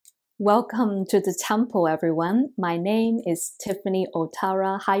Welcome to the temple, everyone. My name is Tiffany Ota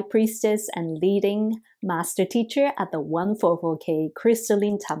RA, High Priestess and leading Master Teacher at the 144K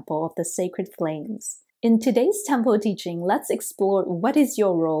Crystalline Temple of the Sacred Flames. In today's temple teaching, let's explore what is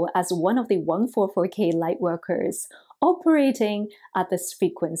your role as one of the 144K Lightworkers operating at this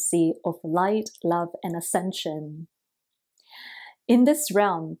frequency of light, love, and ascension. In this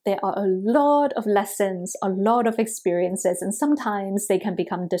realm, there are a lot of lessons, a lot of experiences, and sometimes they can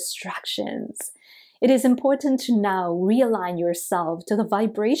become distractions. It is important to now realign yourself to the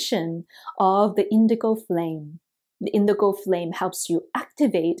vibration of the indigo flame. The indigo flame helps you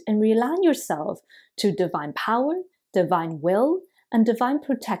activate and realign yourself to divine power, divine will, and divine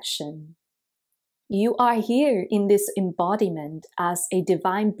protection. You are here in this embodiment as a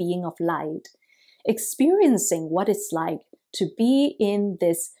divine being of light, experiencing what it's like to be in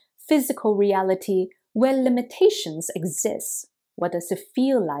this physical reality where limitations exist. What does it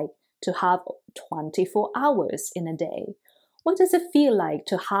feel like to have 24 hours in a day? What does it feel like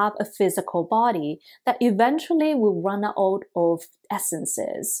to have a physical body that eventually will run out of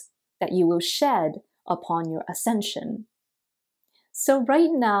essences that you will shed upon your ascension? So right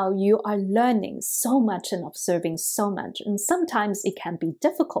now you are learning so much and observing so much, and sometimes it can be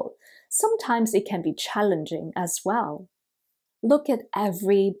difficult. Sometimes it can be challenging as well. Look at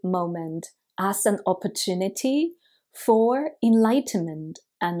every moment as an opportunity for enlightenment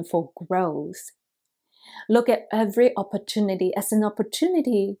and for growth. Look at every opportunity as an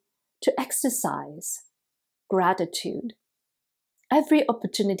opportunity to exercise gratitude. Every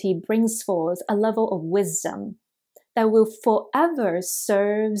opportunity brings forth a level of wisdom that will forever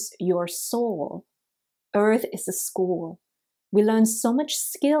serve your soul. Earth is a school. We learn so much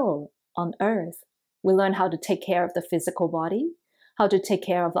skill on earth. We learn how to take care of the physical body, how to take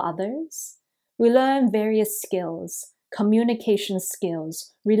care of others. We learn various skills, communication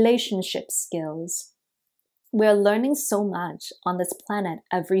skills, relationship skills. We're learning so much on this planet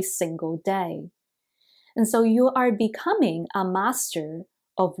every single day. And so you are becoming a master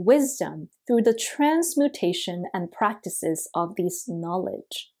of wisdom through the transmutation and practices of this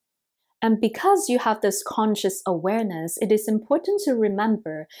knowledge. And because you have this conscious awareness, it is important to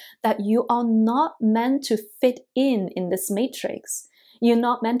remember that you are not meant to fit in this matrix. You're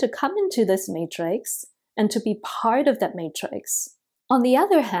not meant to come into this matrix and to be part of that matrix. On the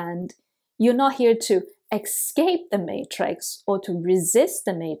other hand, you're not here to escape the matrix or to resist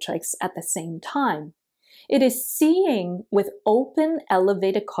the matrix at the same time. It is seeing with open,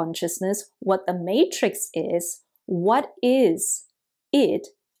 elevated consciousness what the matrix is, what is it,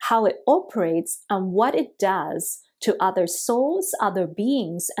 how it operates, and what it does to other souls, other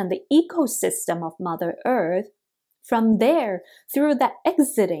beings, and the ecosystem of Mother Earth. From there, through that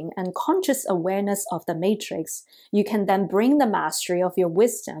exiting and conscious awareness of the matrix, you can then bring the mastery of your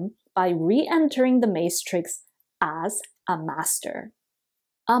wisdom by re-entering the matrix as a master.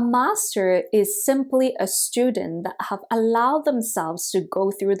 A master is simply a student that have allowed themselves to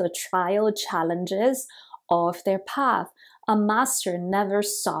go through the trial challenges of their path. A master never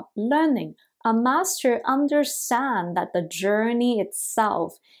stops learning. A master understands that the journey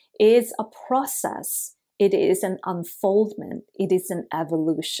itself is a process. It is an unfoldment. It is an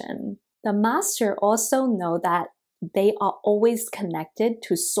evolution. The master also knows that they are always connected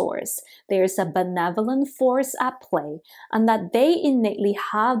to Source. There is a benevolent force at play, and that they innately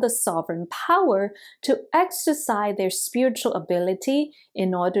have the sovereign power to exercise their spiritual ability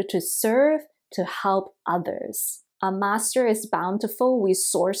in order to serve, to help others. A master is bountiful,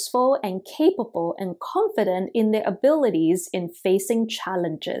 resourceful, and capable and confident in their abilities in facing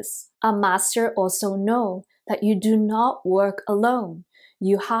challenges. A master also knows that you do not work alone.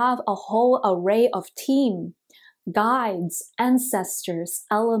 You have a whole array of team, guides, ancestors,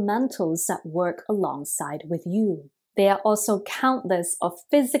 elementals that work alongside with you. There are also countless of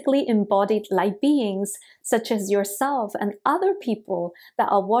physically embodied light beings, such as yourself and other people that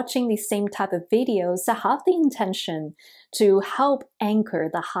are watching the same type of videos that have the intention to help anchor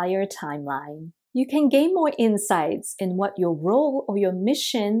the higher timeline. You can gain more insights in what your role or your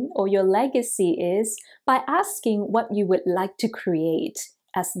mission or your legacy is by asking what you would like to create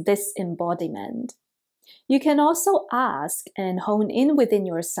as this embodiment. You can also ask and hone in within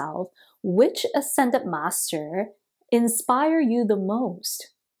yourself which ascended master inspire you the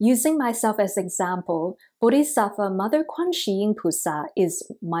most. Using myself as example, Bodhisattva Mother Kuan Pusa is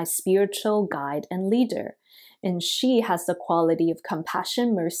my spiritual guide and leader, and she has the quality of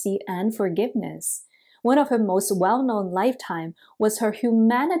compassion, mercy, and forgiveness. One of her most well-known lifetime was her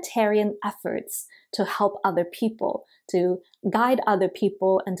humanitarian efforts to help other people, to guide other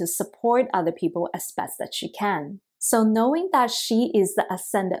people, and to support other people as best that she can. So knowing that she is the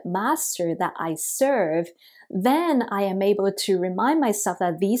Ascended Master that I serve, then I am able to remind myself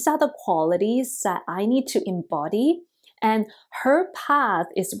that these are the qualities that I need to embody, and her path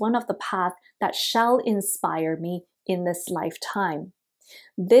is one of the paths that shall inspire me in this lifetime.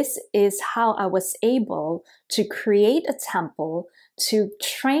 This is how I was able to create a temple to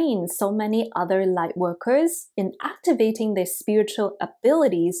train so many other light workers in activating their spiritual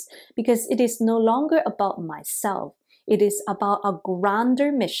abilities, because it is no longer about myself. It is about a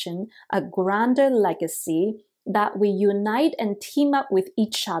grander mission, a grander legacy, that we unite and team up with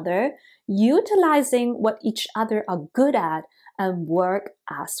each other, utilizing what each other are good at, and work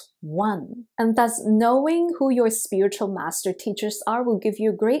as one. And thus, knowing who your spiritual master teachers are will give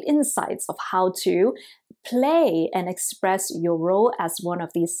you great insights of how to play and express your role as one of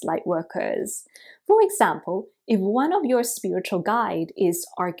these light workers. For example, if one of your spiritual guide is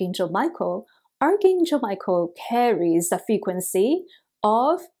Archangel Michael carries the frequency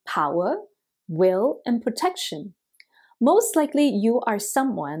of power, will, and protection. Most likely you are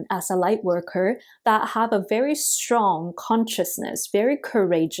someone as a light worker that have a very strong consciousness, very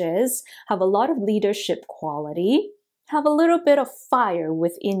courageous, have a lot of leadership quality, have a little bit of fire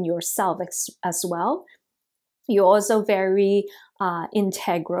within yourself as well. You're also very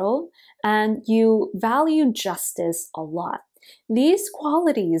integral, and you value justice a lot. These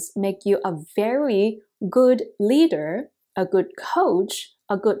qualities make you a very good leader, a good coach,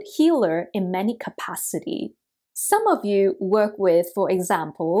 a good healer in many capacities. Some of you work with, for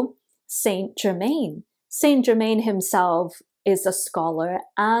example, Saint Germain. Saint Germain himself is a scholar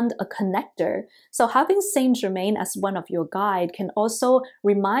and a connector. So having Saint Germain as one of your guide can also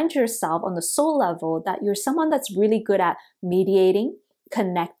remind yourself on the soul level that you're someone that's really good at mediating,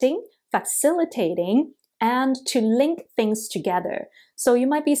 connecting, facilitating, and to link things together. So you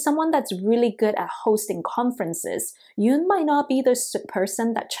might be someone that's really good at hosting conferences. You might not be the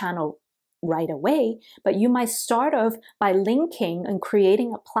person that channel right away, but you might start off by linking and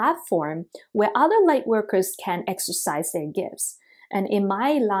creating a platform where other light workers can exercise their gifts. And in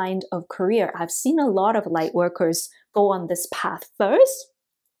my line of career, I've seen a lot of light workers go on this path first.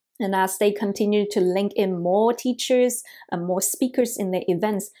 And as they continue to link in more teachers and more speakers in their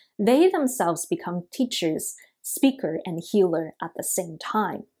events, they themselves become teachers, speaker, and healer at the same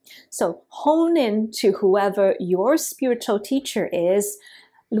time. So hone in to whoever your spiritual teacher is.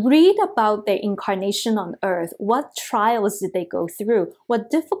 Read about their incarnation on earth. What trials did they go through?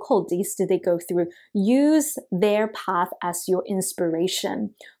 What difficulties did they go through? Use their path as your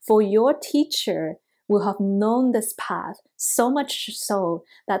inspiration. For your teacher will have known this path so much so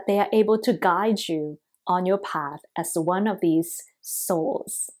that they are able to guide you on your path as one of these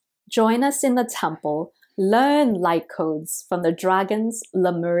souls. Join us in the temple. Learn light codes from the dragons,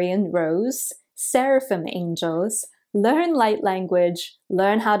 Lemurian rose, seraphim angels. Learn light language,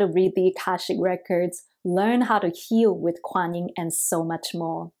 learn how to read the Akashic records, learn how to heal with Kuan Yin, and so much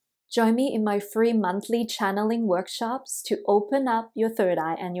more. Join me in my free monthly channeling workshops to open up your third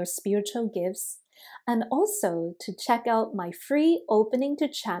eye and your spiritual gifts, and also to check out my free Opening to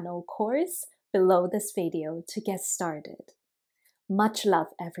Channel course below this video to get started. Much love,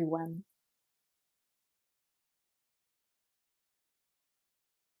 everyone.